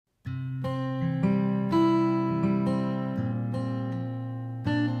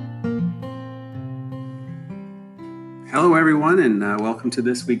Hello, everyone, and welcome to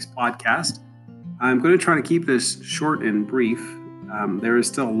this week's podcast. I'm going to try to keep this short and brief. There is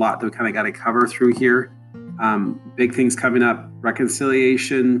still a lot that we kind of got to cover through here. Big things coming up: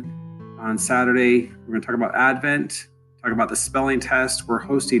 reconciliation on Saturday. We're going to talk about Advent, talk about the spelling test. We're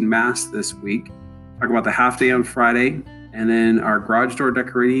hosting Mass this week, talk about the half day on Friday, and then our garage door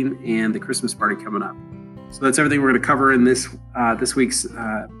decorating and the Christmas party coming up. So that's everything we're going to cover in this week's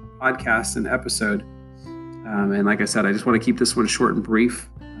podcast and episode. And like I said, I just want to keep this one short and brief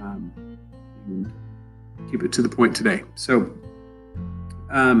and keep it to the point today. So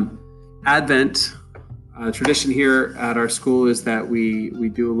Advent, tradition here at our school is that we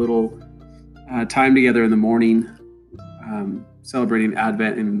do a little time together in the morning, celebrating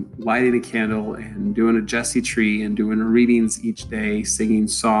Advent and lighting a candle and doing a Jesse tree and doing readings each day, singing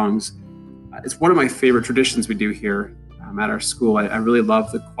songs. It's one of my favorite traditions we do here at our school. I really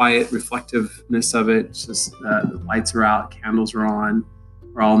love the quiet reflectiveness of it. It's just the lights are out, candles are on,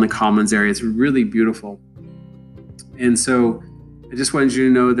 we're all in the commons area. It's really beautiful. And so I just wanted you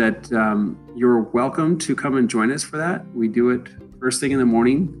to know that you're welcome to come and join us for that. We do it first thing in the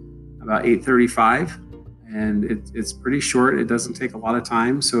morning, about 8:35, and it's pretty short. It doesn't take a lot of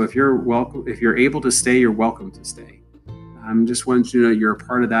time. So if you're able to stay, you're welcome to stay. Just wanted you to know you're a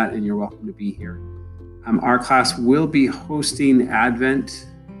part of that and you're welcome to be here. Our class will be hosting Advent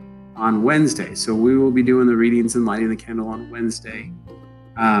on Wednesday. So we will be doing the readings and lighting the candle on Wednesday.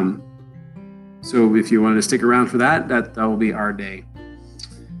 So if you want to stick around for that will be our day.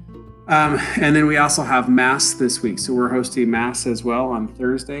 And then we also have Mass this week. So we're hosting Mass as well on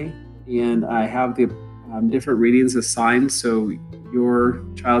Thursday. And I have the different readings assigned. So your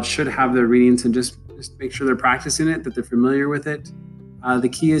child should have their readings and just make sure they're practicing it, that they're familiar with it. The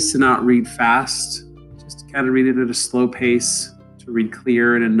key is to not read fast. Just kind of read it at a slow pace, to read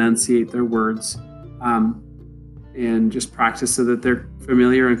clear and enunciate their words, and just practice so that they're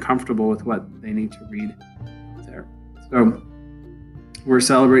familiar and comfortable with what they need to read there. So we're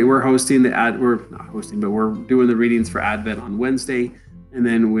doing the readings for Advent on Wednesday, and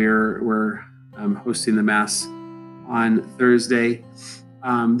then we're hosting the Mass on Thursday.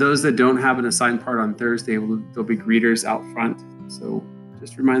 Those that don't have an assigned part on Thursday, there'll be greeters out front. So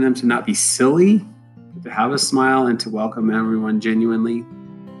just remind them to not be silly, to have a smile and to welcome everyone genuinely.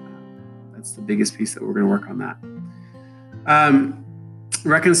 That's the biggest piece that we're going to work on that.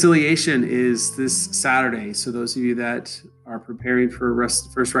 Reconciliation is this Saturday. So those of you that are preparing for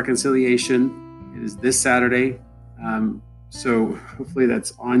First Reconciliation, it is this Saturday. So hopefully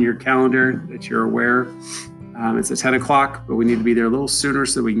that's on your calendar, that you're aware. It's at 10 o'clock, but we need to be there a little sooner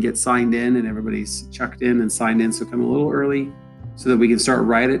so we can get signed in and everybody's checked in and signed in. So come a little early so that we can start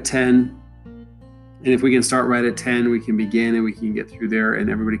right at 10. And if we can start right at 10, we can begin and we can get through there and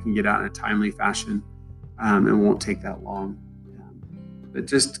everybody can get out in a timely fashion. It won't take that long. But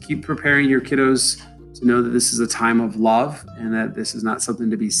just keep preparing your kiddos to know that this is a time of love and that this is not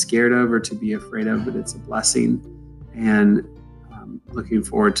something to be scared of or to be afraid of, but it's a blessing. And looking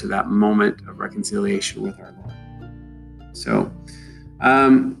forward to that moment of reconciliation with our Lord. So,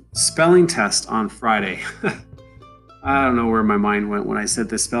 spelling test on Friday. I don't know where my mind went when I said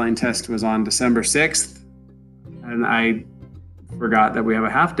the spelling test was on December 6th, and I forgot that we have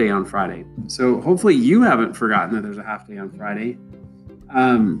a half day on Friday. So hopefully you haven't forgotten that there's a half day on Friday,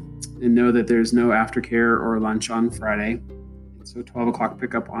 and know that there's no aftercare or lunch on Friday. So 12 o'clock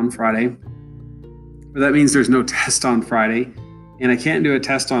pickup on Friday. But that means there's no test on Friday, and I can't do a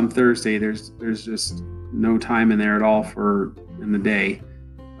test on Thursday. There's just no time in there at all in the day.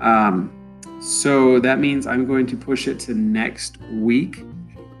 So that means I'm going to push it to next week,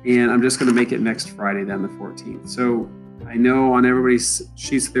 and I'm just going to make it next Friday, then the 14th. So I know on everybody's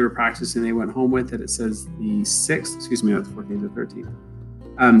sheets that they were practicing, they went home with it. It says the 6th, not the 14th, the 13th.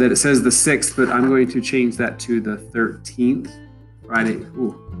 That it says the 6th, but I'm going to change that to the 13th, Friday.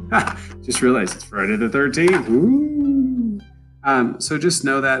 Ooh, just realized it's Friday the 13th. Ooh. So just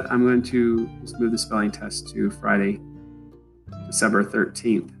know that I'm going to just move the spelling test to Friday, December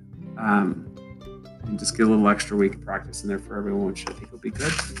 13th. And just get a little extra week of practice in there for everyone, which I think will be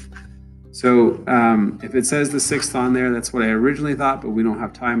good. So if it says the 6th on there, that's what I originally thought, but we don't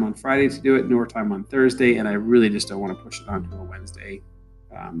have time on Friday to do it, nor time on Thursday, and I really just don't want to push it onto a Wednesday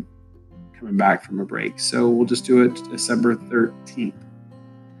coming back from a break. So we'll just do it December 13th.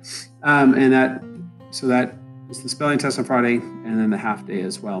 So that is the spelling test on Friday, and then the half day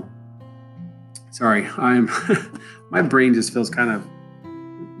as well. Sorry, my brain just feels kind of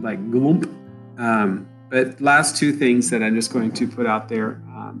like glump. But last two things that I'm just going to put out there.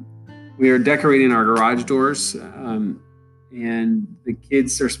 We are decorating our garage doors, and the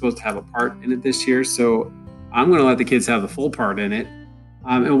kids are supposed to have a part in it this year. So I'm going to let the kids have the full part in it.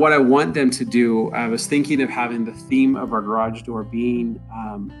 And what I want them to do, I was thinking of having the theme of our garage door being,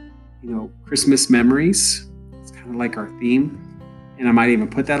 Christmas memories. It's kind of like our theme. And I might even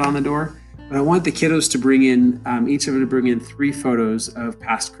put that on the door. But I want the kiddos to bring in, each of them to bring in 3 photos of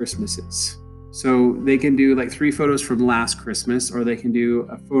past Christmases. So they can do like 3 photos from last Christmas, or they can do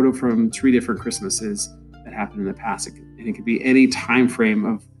a photo from 3 different Christmases that happened in the past. And it could be any time frame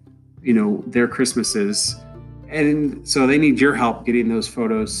of, their Christmases. And so they need your help getting those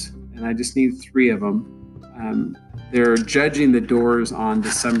photos. And I just need 3 of them. They're judging the doors on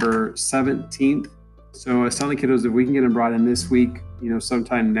December 17th. So I was telling the kiddos if we can get them brought in this week,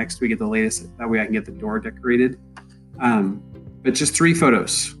 sometime next week at the latest, that way I can get the door decorated. But just 3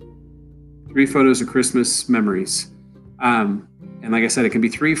 photos. 3 photos of Christmas memories. And like I said, it can be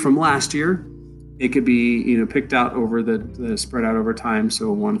 3 from last year. It could be, picked out over the spread out over time.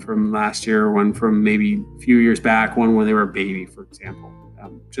 So 1 from last year, 1 from maybe a few years back, 1 when they were a baby, for example.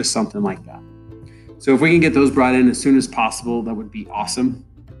 Just something like that. So if we can get those brought in as soon as possible, that would be awesome.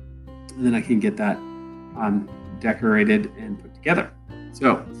 And then I can get that decorated and put together.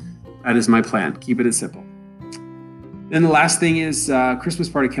 So that is my plan. Keep it as simple. Then the last thing is Christmas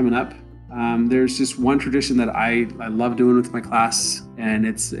party coming up. There's just one tradition that I love doing with my class, and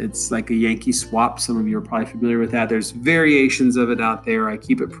it's like a Yankee swap. Some of you are probably familiar with that. There's variations of it out there. I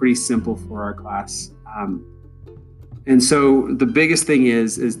keep it pretty simple for our class. And so the biggest thing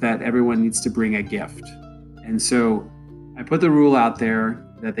is that everyone needs to bring a gift. And so I put the rule out there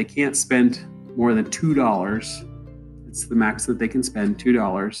that they can't spend more than $2. It's the max that they can spend,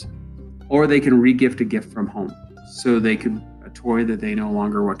 $2, or they can re-gift a gift from home. So they could a toy that they no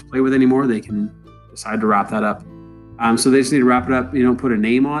longer want to play with anymore, they can decide to wrap that up. So they just need to wrap it up. You don't put a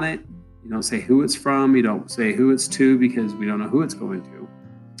name on it. You don't say who it's from. You don't say who it's to, because we don't know who it's going to.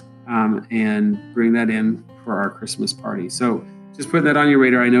 And bring that in for our Christmas party. So just putting that on your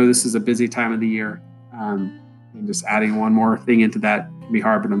radar. I know this is a busy time of the year. And just adding one more thing into that can be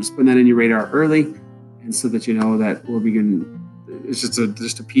hard, but I'm just putting that in your radar early, and so that you know that we'll begin. It's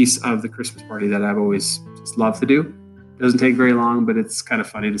just a piece of the Christmas party that I've always just loved to do. It doesn't take very long, but it's kind of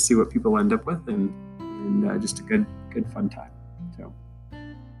funny to see what people end up with, and just a good fun time. So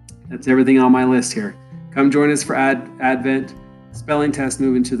that's everything on my list here. Come join us for Advent spelling test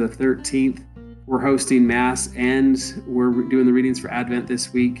moving to the 13th. We're hosting Mass, and we're doing the readings for Advent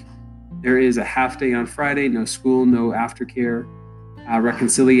this week. There is a half day on Friday, no school, no aftercare.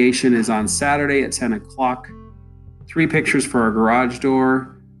 Reconciliation is on Saturday at 10 o'clock. 3 pictures for our garage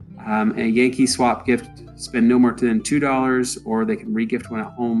door. A Yankee swap gift, spend no more than $2, or they can re-gift one at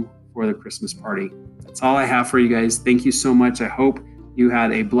home for the Christmas party. That's all I have for you guys. Thank you so much. I hope you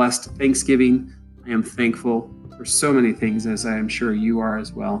had a blessed Thanksgiving. I am thankful for so many things, as I am sure you are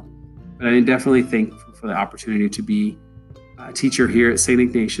as well. But I'm definitely thankful for the opportunity to be a teacher here at St.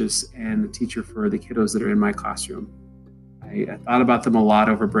 Ignatius and a teacher for the kiddos that are in my classroom. I thought about them a lot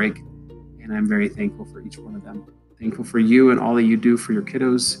over break, and I'm very thankful for each one of them. Thankful for you and all that you do for your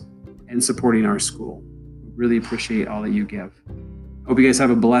kiddos and supporting our school. Really appreciate all that you give. Hope you guys have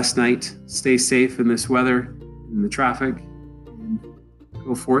a blessed night. Stay safe in this weather, in the traffic, and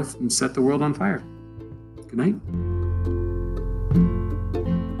go forth and set the world on fire. Good night.